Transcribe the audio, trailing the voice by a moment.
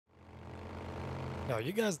No,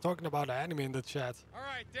 you guys talking about anime in the chat. All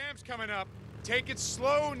right, dam's coming up. Take it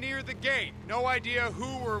slow near the gate. No idea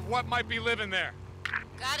who or what might be living there.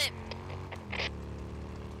 Got it.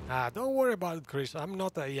 Don't worry about it, Chris. I'm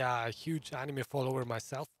not a huge anime follower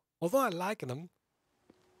myself. Although I like them.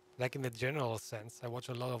 Like in the general sense. I watch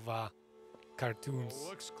a lot of cartoons. Oh,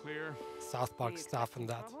 looks clear. South Park stuff and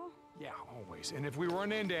that. Trouble? Yeah, always. And if we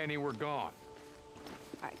run into any, we're gone.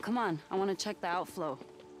 All right, come on. I want to check the outflow.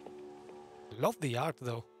 Love the art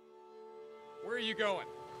though. Where are you going?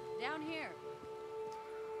 Down here.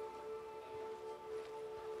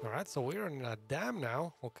 Alright, so we're in a dam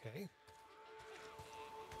now. Okay.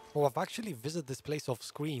 Oh, I've actually visited this place off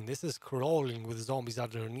screen. This is crawling with zombies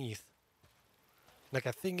underneath. Like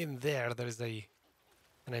I think in there is an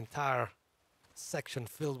entire section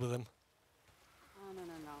filled with them. Oh, no.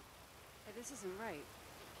 Hey, this isn't right.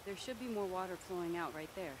 There should be more water flowing out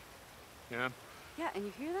right there. Yeah? Yeah, and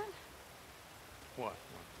you hear that? What?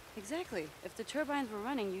 Exactly. If the turbines were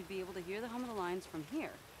running, you'd be able to hear the hum of the lines from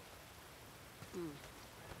here. What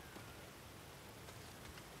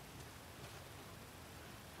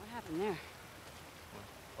happened there?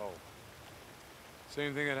 Oh.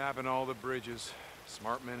 Same thing that happened to all the bridges.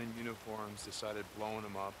 Smart men in uniforms decided blowing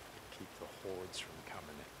them up to keep the hordes from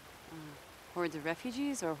coming in. Hordes of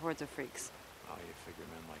refugees or hordes of freaks? Oh, you figure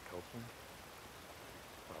men like Copeland?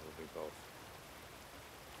 Probably both.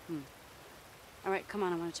 All right, come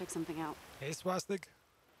on. I want to check something out. Hey, Swastik.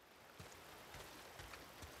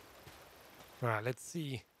 Alright, let's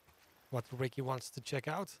see what Rikki wants to check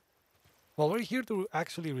out. Well, we're here to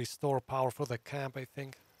actually restore power for the camp, I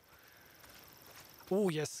think. Oh,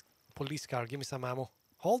 yes. Police car. Give me some ammo.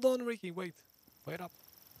 Hold on, Rikki. Wait. Wait up.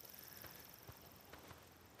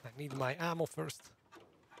 I need my ammo first.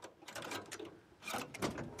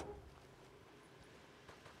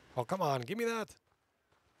 Oh, come on. Give me that.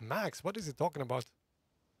 Max, what is he talking about?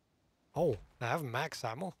 Oh, I have max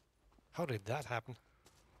ammo? How did that happen?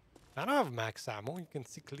 I don't have max ammo. You can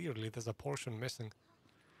see clearly there's a portion missing.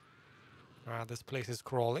 This place is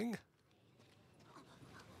crawling.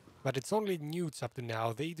 But it's only newts up to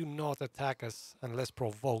now. They do not attack us unless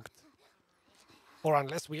provoked. Or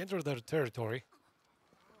unless we enter their territory.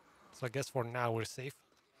 So I guess for now we're safe.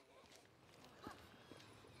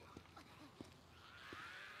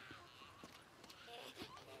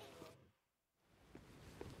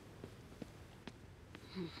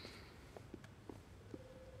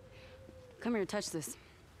 Come here, touch this.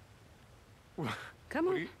 Come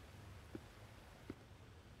on.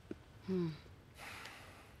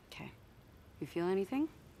 Okay. You feel anything?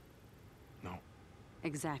 No.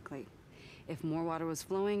 Exactly. If more water was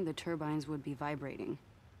flowing, the turbines would be vibrating.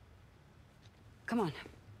 Come on.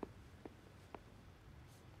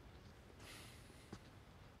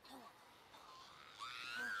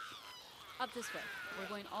 Up this way. We're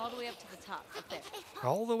going all the way up to the top, up there.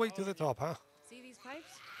 All the way to the top, huh? See these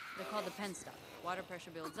pipes? They're called the penstock. Water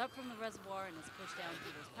pressure builds up from the reservoir and is pushed down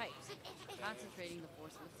through those pipes, concentrating the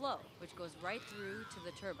force of the flow, which goes right through to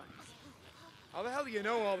the turbines. How the hell do you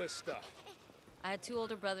know all this stuff? I had two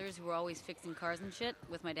older brothers who were always fixing cars and shit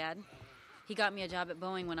with my dad. He got me a job at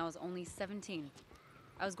Boeing when I was only 17.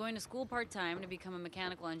 I was going to school part-time to become a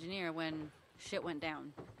mechanical engineer when shit went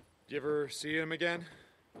down. Did you ever see him again?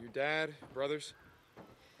 Your dad, brothers?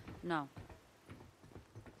 No.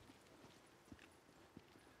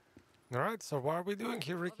 Alright, so what are we doing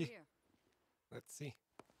here, Rikki? Over here. Let's see.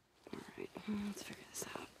 All right, let's figure this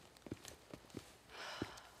out.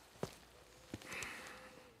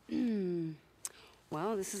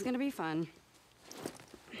 Well, this is gonna be fun.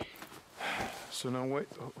 So now wait.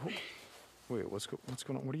 Wait, what's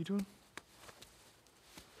going on? What are you doing?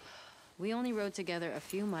 We only rode together a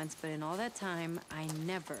few months, but in all that time, I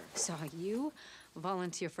never saw you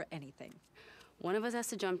volunteer for anything. One of us has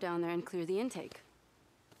to jump down there and clear the intake.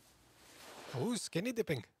 Oh, skinny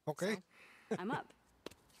dipping. Okay. So, I'm up.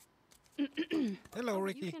 Hello,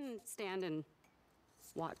 Rikki. You can stand and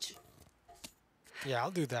watch. Yeah,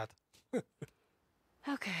 I'll do that.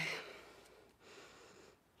 Okay.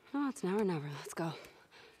 Oh, it's now or never. Let's go.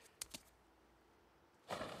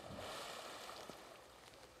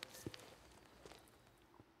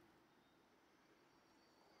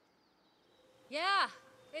 Yeah,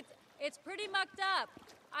 it's pretty mucked up.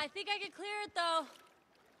 I think I can clear it though.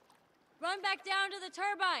 Run back down to the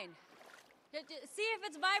turbine. See if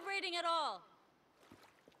it's vibrating at all.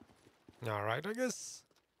 Alright, I guess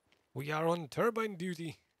we are on turbine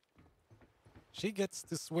duty. She gets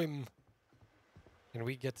to swim. And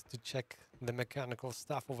we get to check the mechanical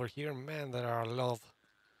stuff over here. Man, there are a lot of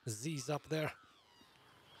Z's up there.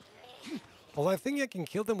 Although I think I can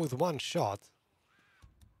kill them with one shot.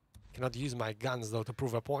 Can Cannot use my guns though to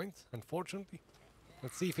prove a point, unfortunately.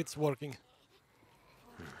 Let's see if it's working.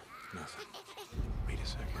 Nothing. Wait a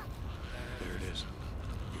second. There it is.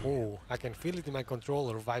 Oh, I can feel it in my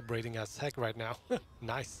controller vibrating as heck right now.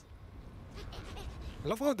 Nice. I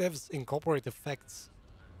love how devs incorporate effects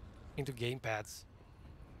into gamepads.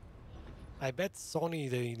 I bet Sony,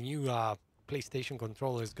 the new PlayStation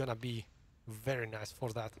controller, is gonna be very nice for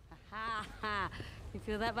that. Ha ha! You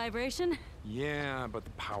feel that vibration? Yeah, but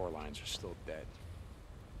the power lines are still dead.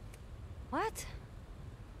 What?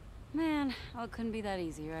 Man, oh, it couldn't be that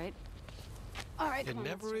easy, right? All right, It come on,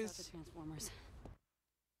 never let's check out is. the Transformers.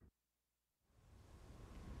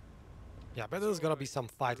 Yeah, I bet there's gonna be some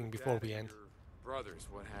fighting before we end. Brothers,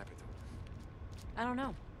 what happened to them? I don't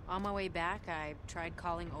know. On my way back, I tried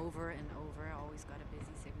calling over and over. I always got a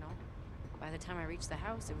busy signal. By the time I reached the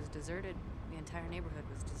house, it was deserted. The entire neighborhood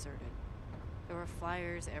was deserted. There were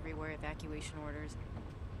flyers everywhere, evacuation orders.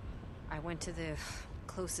 I went to the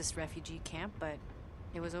closest refugee camp, but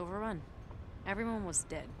it was overrun. Everyone was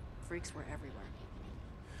dead. Freaks were everywhere.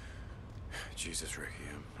 Jesus, Rikki,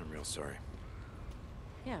 I'm real sorry.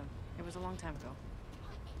 Yeah, it was a long time ago.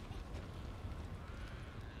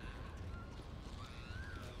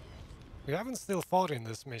 We haven't still fought in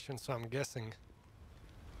this mission, so I'm guessing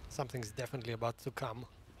something's definitely about to come.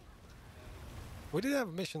 We did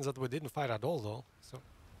have missions that we didn't fight at all, though, so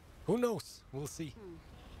who knows? We'll see.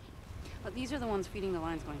 But these are the ones feeding the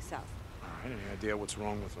lines going south. All right, any idea what's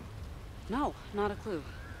wrong with them? No, not a clue.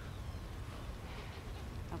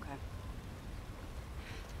 Okay.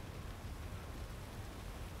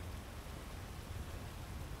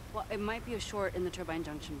 Well, it might be a short in the turbine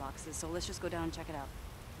junction boxes, so let's just go down and check it out.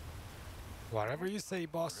 Whatever you say,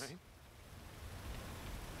 boss. Right.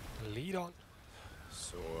 Lead on.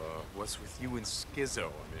 So, what's with you and Skizzo?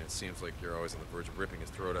 I mean, it seems like you're always on the verge of ripping his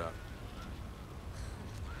throat out.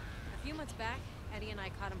 A few months back, Eddie and I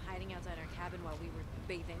caught him hiding outside our cabin while we were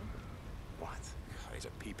bathing. What? God, he's a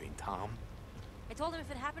peeping Tom. I told him if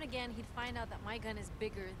it happened again, he'd find out that my gun is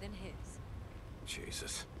bigger than his.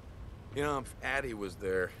 Jesus. You know, if Addie was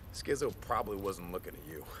there, Skizzo probably wasn't looking at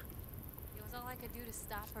you. It was all I could do to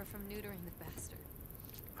stop her from neutering the bastard.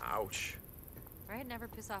 Ouch. Right? Never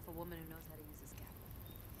piss off a woman who knows how to use this cat.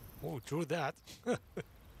 Oh, true that.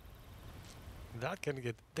 That can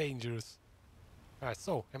get dangerous. Alright,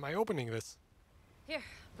 so, am I opening this? Here,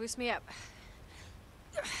 boost me up.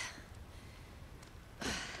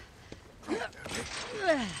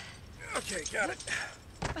 Okay, got it.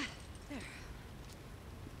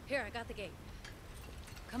 Here, I got the gate.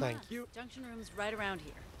 Come Thank on. you. Junction room's right around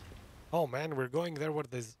here. Oh man, we're going there where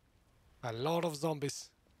there's a lot of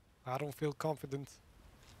zombies. I don't feel confident.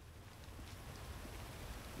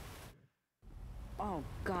 Oh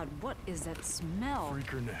God, what is that smell?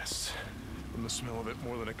 Freaker nests. From the smell of it,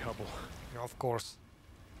 more than a couple. Yeah, of course.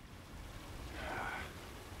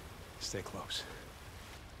 Stay close.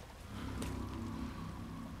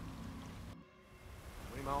 How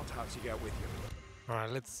many Molotovs you got with you?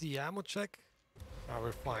 Alright, let's see. Ammo check. Ah,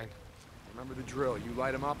 we're fine. Remember the drill. You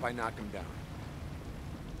light them up, I knock them down.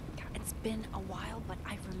 Yeah, it's been a while, but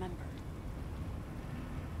I remember.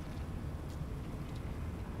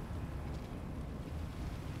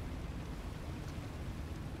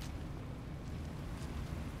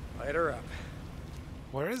 Light her up.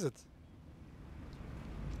 Where is it?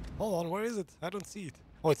 Hold on, where is it? I don't see it.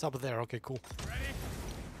 Oh, it's up there. Okay, cool.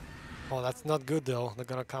 Oh, that's not good though. They're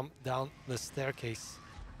gonna come down the staircase.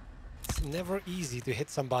 It's never easy to hit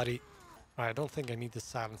somebody. I don't think I need the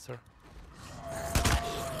silencer.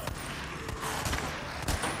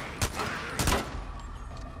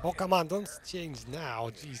 Oh, come on, don't change now.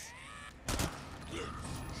 Jeez.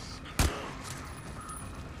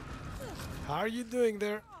 How are you doing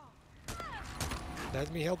there?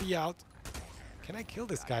 Let me help you out. Can I kill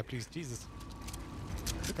this guy, please? Jesus.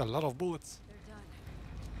 Took a lot of bullets. They're done.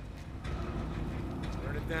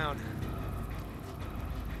 Turn it down.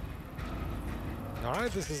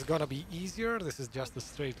 Alright, this is gonna be easier. This is just a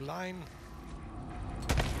straight line.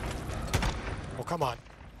 Oh, come on.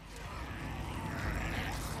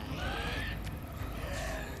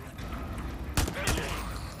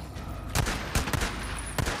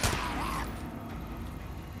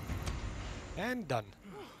 And done.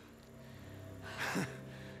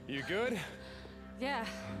 You good? Yeah.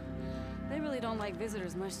 They really don't like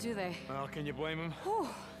visitors much, do they? Well, can you blame him? Whew.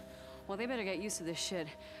 Well, they better get used to this shit.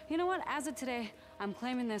 You know what? As of today, I'm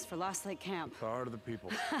claiming this for Lost Lake Camp. The heart of the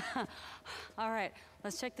people. All right,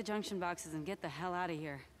 let's check the junction boxes and get the hell out of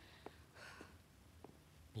here.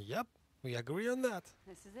 Yep, we agree on that.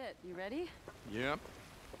 This is it. You ready? Yep.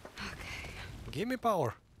 Okay. Give me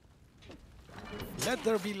power. Let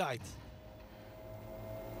there be light.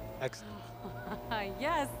 Excellent.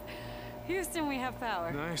 Yes. Houston, we have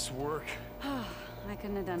power. Nice work. I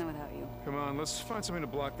couldn't have done it without you. Come on, let's find something to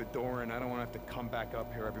block the door in. I don't want to have to come back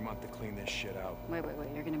up here every month to clean this shit out. Wait.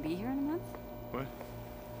 You're gonna be here in a month? What?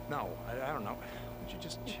 No, I don't know. Would you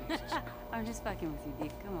just... Jesus Christ. I'm just fucking with you,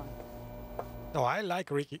 Deke. Come on. No, I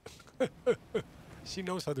like Rikki. She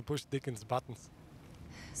knows how to push Deacon's buttons.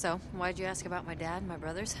 So, why'd you ask about my dad and my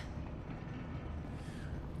brothers?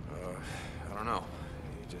 I don't know.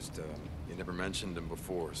 You just, you never mentioned him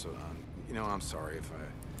before, so, you know, I'm sorry if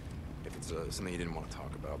it's something you didn't want to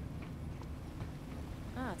talk about.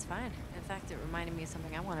 Oh, it's fine. In fact, it reminded me of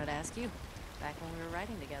something I wanted to ask you back when we were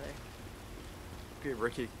riding together. Okay,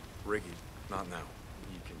 Rikki, not now.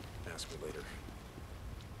 You can ask me later.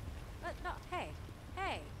 No, hey.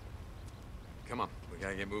 Come on, we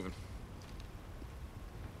gotta get moving.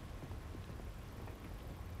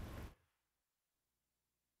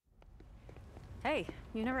 Hey,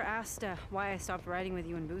 you never asked why I stopped riding with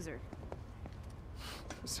you and Boozer.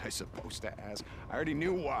 Was I supposed to ask? I already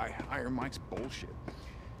knew why. Iron Mike's bullshit.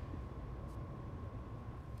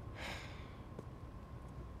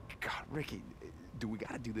 God, Rikki, do we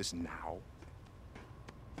gotta do this now?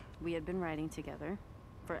 We had been riding together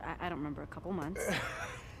for, I don't remember, a couple months.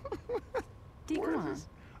 Deke, come on.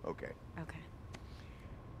 Okay. Okay.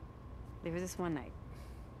 There was this one night,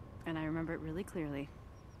 and I remember it really clearly.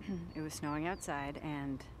 It was snowing outside,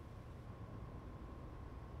 and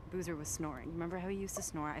Boozer was snoring. Remember how he used to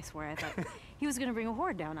snore? I swear I thought he was gonna bring a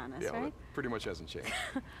horde down on us, Yeah, right? well, that pretty much hasn't changed.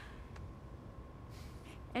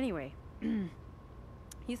 Anyway,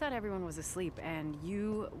 you thought everyone was asleep, and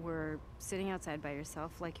you were sitting outside by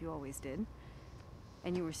yourself like you always did,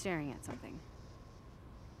 and you were staring at something.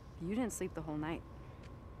 You didn't sleep the whole night.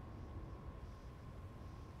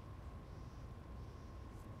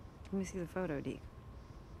 Let me see the photo, Dee.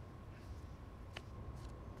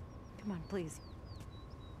 Come on, please.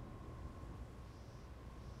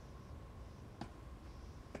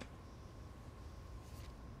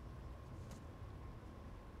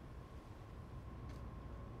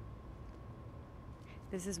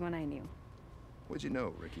 This is when I knew. What'd you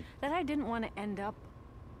know, Rikki? That I didn't want to end up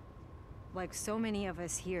like so many of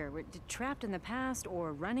us here. We're trapped in the past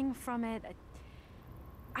or running from it.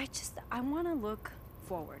 I want to look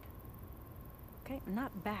forward. Okay?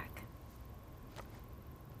 Not back.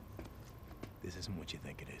 This isn't what you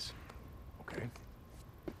think it is, okay?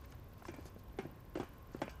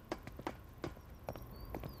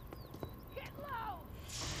 Get low!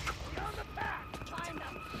 Get on the back! Find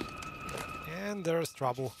them! And there's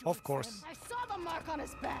trouble, of course. I saw the mark on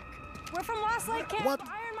his back! We're from Lost Lake Camp. What?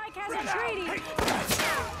 Iron Mike has a treaty.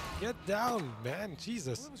 Get down, man.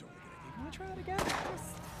 Jesus. That was only good. You wanna try that again?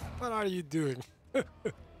 What are you doing?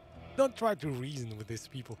 Don't try to reason with these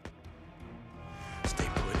people. Stay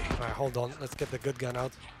pretty. Alright, hold on. Let's get the good gun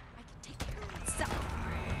out. I can take care of myself.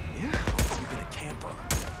 Yeah? You've been a camper.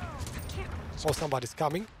 Oh, somebody's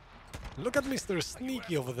coming. Look at Mr.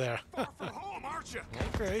 Sneaky over there. Far from home, aren't you?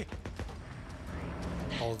 Okay.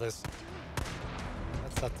 All this.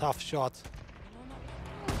 That's a tough shot.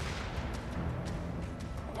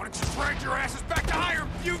 Why don't you drag your asses back to Iron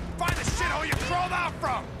Butte and find the shithole you crawled out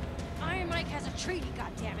from? Iron Mike has a treaty,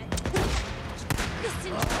 goddammit.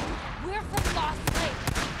 Listen, we're from Lost Lake.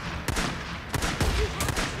 We have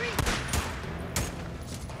a treaty.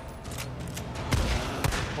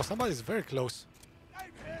 Oh, somebody's very close.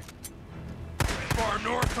 Far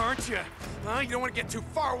north, aren't you? Huh? You don't want to get too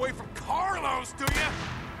far away from Carlos, do you?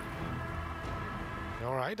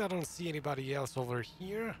 Alright, I don't see anybody else over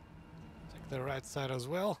here. Check the right side as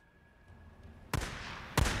well.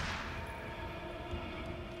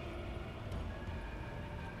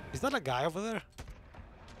 Is that a guy over there?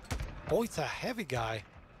 Oh, it's a heavy guy.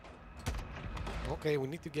 Okay, we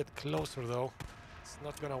need to get closer though. It's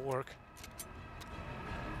not gonna work.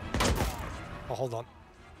 Oh, hold on.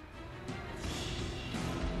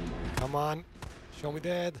 Come on. Show me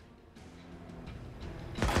dead.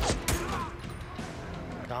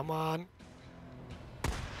 Come on.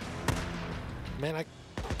 Man,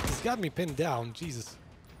 he's got me pinned down. Jesus.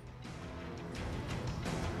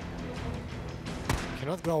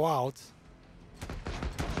 Cannot go out.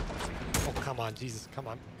 Oh, come on, Jesus, come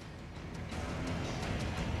on.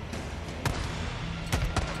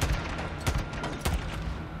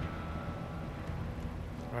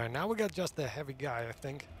 Alright, now we got just a heavy guy, I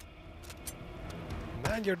think.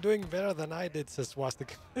 Man, you're doing better than I did, says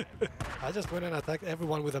Swastik. I just went and attacked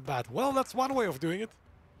everyone with a bat. Well, that's one way of doing it.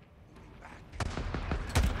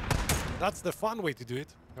 That's the fun way to do it.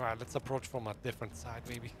 Alright, let's approach from a different side,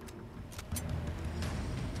 maybe.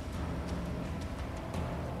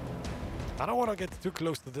 I don't want to get too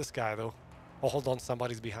close to this guy, though. Oh, hold on.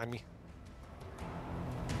 Somebody's behind me.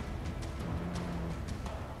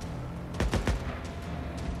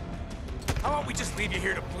 How about we just leave you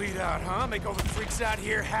here to bleed out, huh? Make all the freaks out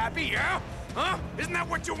here happy, yeah? Huh? Isn't that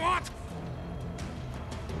what you want?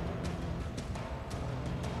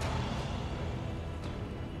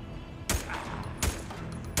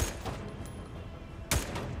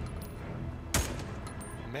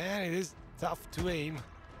 Man, it is tough to aim.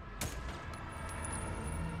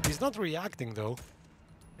 He's not reacting, though.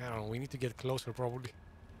 I don't know, we need to get closer, probably.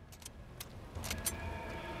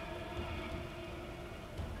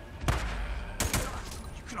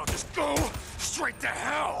 You can all just go straight to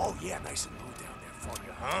hell! Oh yeah, nice and low down there for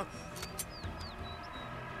you, huh?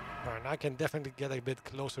 Alright, I can definitely get a bit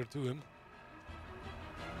closer to him.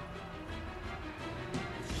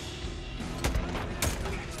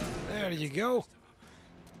 There you go.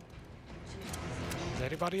 Is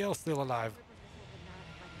anybody else still alive?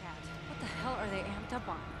 What the hell are they amped up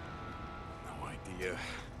on? No idea.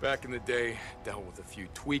 Back in the day, dealt with a few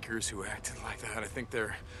tweakers who acted like that. I think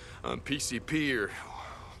they're on PCP or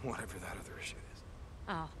whatever that other issue is.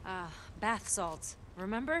 Oh, bath salts.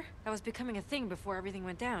 Remember? That was becoming a thing before everything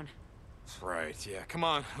went down. That's right, yeah. Come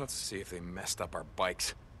on, let's see if they messed up our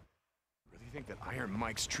bikes. Really think that Iron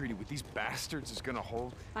Mike's treaty with these bastards is gonna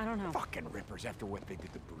hold? I don't know. Fucking rippers after what they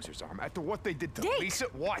did to Boozer's arm, after what they did to Dick! Lisa,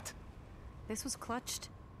 what? This was clutched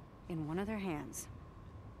in one of their hands.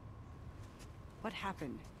 What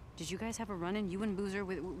happened? Did you guys have a run-in, you and Boozer,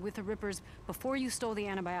 with the Rippers before you stole the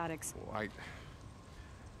antibiotics? Well,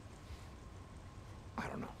 I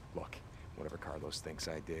don't know. Look, whatever Carlos thinks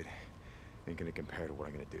I did ain't gonna compare to what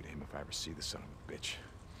I'm gonna do to him if I ever see the son of a bitch.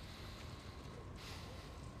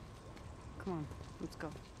 Come on, let's go.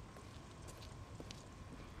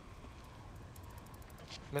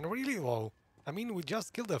 Man, really low. I mean, we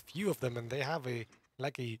just killed a few of them and they have a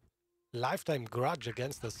lifetime grudge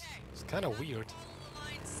against us. It's kind of weird. Follow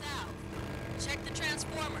the line south. Check the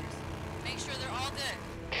transformers. Make sure they're all good.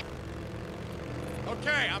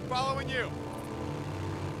 Okay, I'm following you.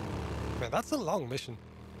 Man, that's a long mission.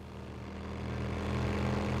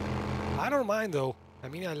 I don't mind though. I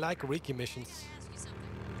mean, I like Rikki missions. Ask you something.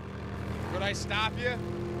 Could I stop you?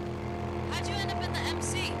 How'd you end up in the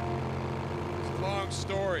MC? It's a long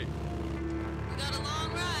story. We got a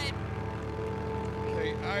long ride.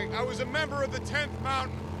 Okay, I was a member of the 10th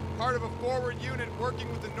Mountain, part of a forward unit working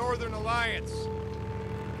with the Northern Alliance.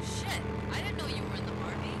 Shit, I didn't know you were in the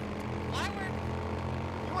army. Why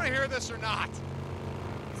were... You want to hear this or not?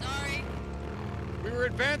 Sorry. We were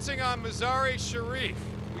advancing on Mazar-e Sharif.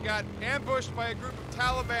 We got ambushed by a group of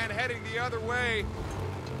Taliban heading the other way,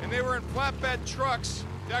 and they were in flatbed trucks,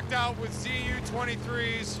 decked out with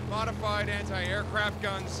ZU-23s, modified anti-aircraft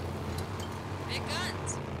guns. Big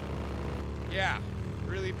guns. Yeah,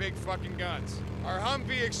 really big fucking guns. Our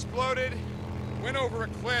Humvee exploded, went over a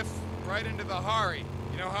cliff right into the Hari.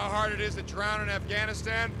 You know how hard it is to drown in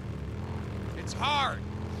Afghanistan? It's hard.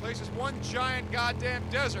 The place is one giant goddamn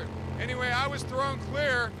desert. Anyway, I was thrown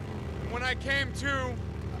clear, and when I came to,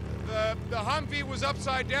 the Humvee was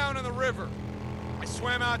upside down in the river. I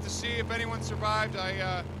swam out to see if anyone survived.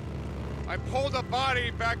 I pulled a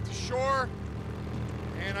body back to shore,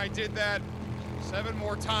 and I did that 7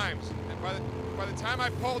 more times. And by the time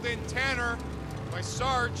I pulled in Tanner, my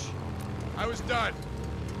Sarge, I was done.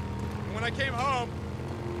 And when I came home,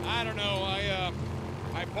 I don't know,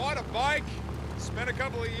 I bought a bike, spent a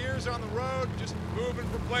couple of years on the road, just moving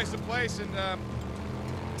from place to place, and To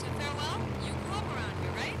farewell? You grew up around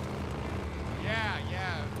here, right?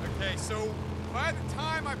 yeah. Okay, so by the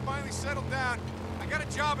time I finally settled down, I got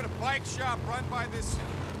a job at a bike shop run by this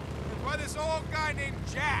old guy named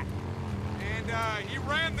Jack. And he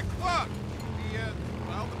ran the club.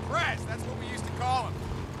 The press, that's what we used to call him.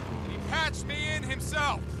 And he patched me in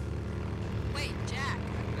himself. Wait, Jack.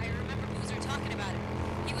 I remember Boozer talking about it.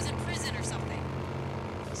 He was in prison or something.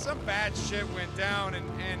 Some bad shit went down,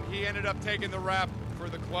 and he ended up taking the rap for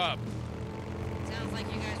the club. Sounds like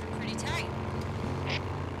you guys were pretty tight.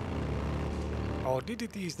 Oh,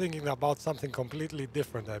 DDT is thinking about something completely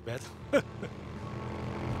different, I bet.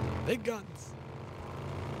 Big guns.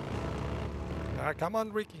 Come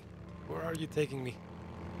on, Rikki. Where are you taking me?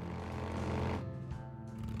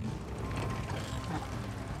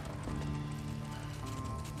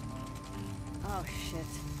 Oh, shit.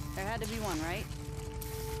 There had to be one, right?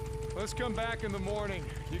 Let's come back in the morning.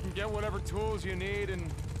 You can get whatever tools you need,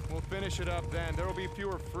 and we'll finish it up then. There'll be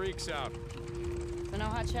fewer freaks out. So no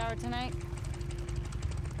hot shower tonight?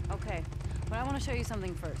 Okay, but I want to show you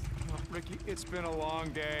something first. Oh, Rikki, it's been a long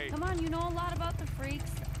day. Come on, you know a lot about the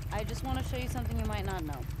freaks. I just want to show you something you might not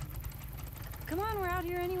know. Come on, we're out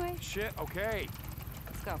here anyway. Shit, okay.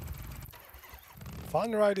 Let's go.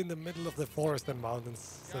 Fun ride in the middle of the forest and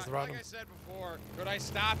mountains, says God, Random. like I said before, could I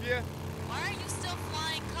stop you? Why are you still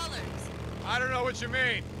flying colors? I don't know what you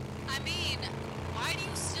mean. I mean, why do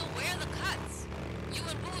you still wear the cuts? You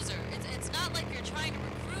and Boozer, it's not like you're trying to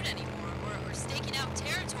recruit anymore or staking out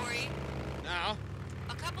territory. Now?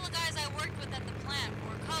 A couple of guys I worked with at the plant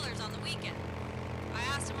wore colors on the weekend. I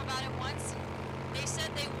asked them about it once. They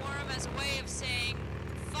said they wore them as a way of saying,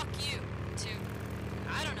 fuck you, to,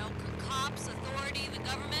 I don't know, cops, authority, the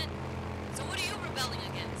government. So what are you rebelling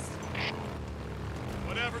against?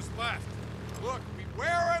 Whatever's left. Look, we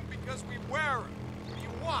wear them because we wear them. What do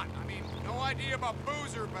you want? I mean, no idea about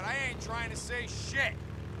Boozer, but I ain't trying to say shit.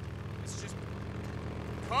 It's just...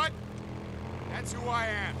 cut. That's who I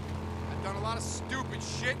am. I've done a lot of stupid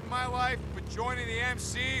shit in my life, but joining the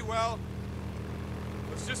MC, well...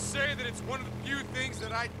 let's just say that it's one of the few things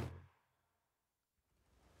that I...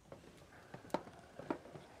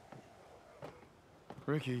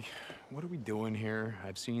 Rikki, what are we doing here?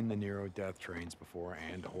 I've seen the Nero death trains before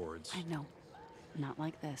and hordes. I know. Not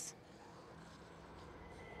like this.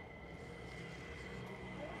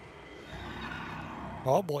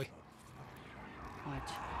 Oh boy. Watch.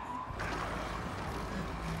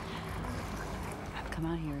 I've come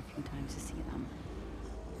out here a few times to see them.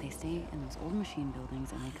 They stay in those old machine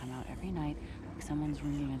buildings and they come out every night like someone's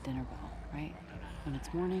ringing a dinner bell, right? When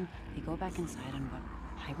it's morning, they go back inside and what,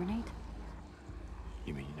 hibernate?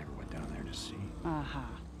 You mean you never went down there to see? Aha.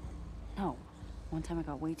 No. One time I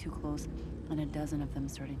got way too close and a dozen of them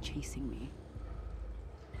started chasing me.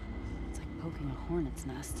 It's like poking a hornet's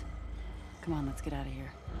nest. Come on, let's get out of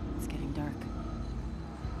here. It's getting dark.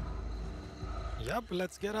 Yep,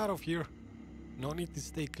 let's get out of here. No need to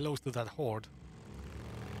stay close to that horde.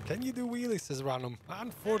 Can you do wheelies, says Random?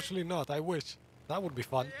 Unfortunately not, I wish. That would be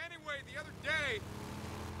fun. Hey, anyway, the other day,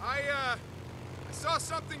 I saw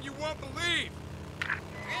something you won't believe.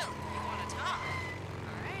 Really? You want to talk?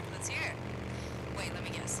 All right, let's hear it. Wait, let me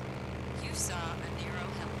guess. You saw a Nero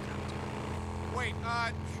helicopter. Wait,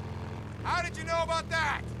 how did you know about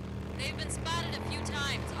that? They've been spotted a few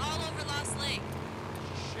times, all over Lost Lake.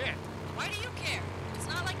 Shit. Why do you care? It's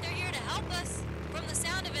not like they're here to help us. From the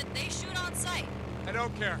sound of it, they shoot on sight. I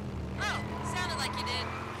don't care. Oh, sounded like you did.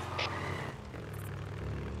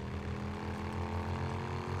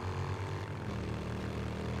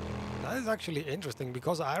 That is actually interesting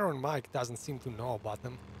because Iron Mike doesn't seem to know about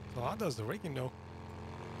them. So how does Rikki know?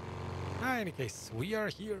 In any case, we are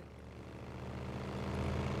here.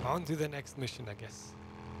 On to the next mission, I guess.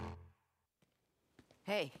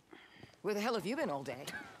 Hey, where the hell have you been all day?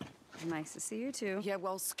 Nice to see you too. Yeah,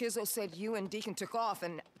 well, Skizzo said you and Deacon took off,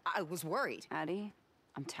 and I was worried. Addie,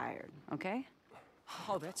 I'm tired, okay?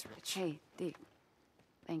 Oh, that's rich. Hey, Deke.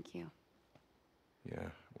 Thank you. Yeah,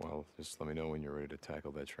 well, just let me know when you're ready to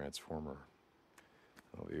tackle that transformer.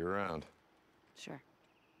 I'll be around. Sure.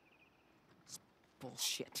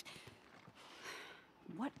 Bullshit.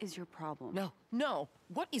 What is your problem? No.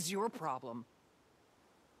 What is your problem?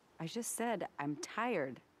 I just said I'm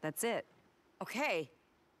tired. That's it. Okay,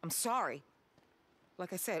 I'm sorry.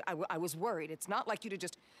 Like I said, I was worried. It's not like you to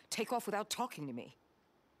just take off without talking to me.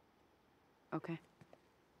 Okay.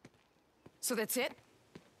 So that's it?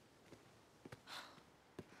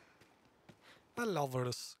 A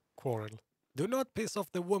lover's quarrel. Do not piss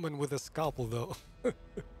off the woman with a scalpel, though.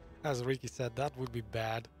 As Rikki said, that would be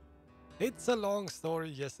bad. It's a long story,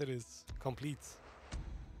 yes it is. Complete.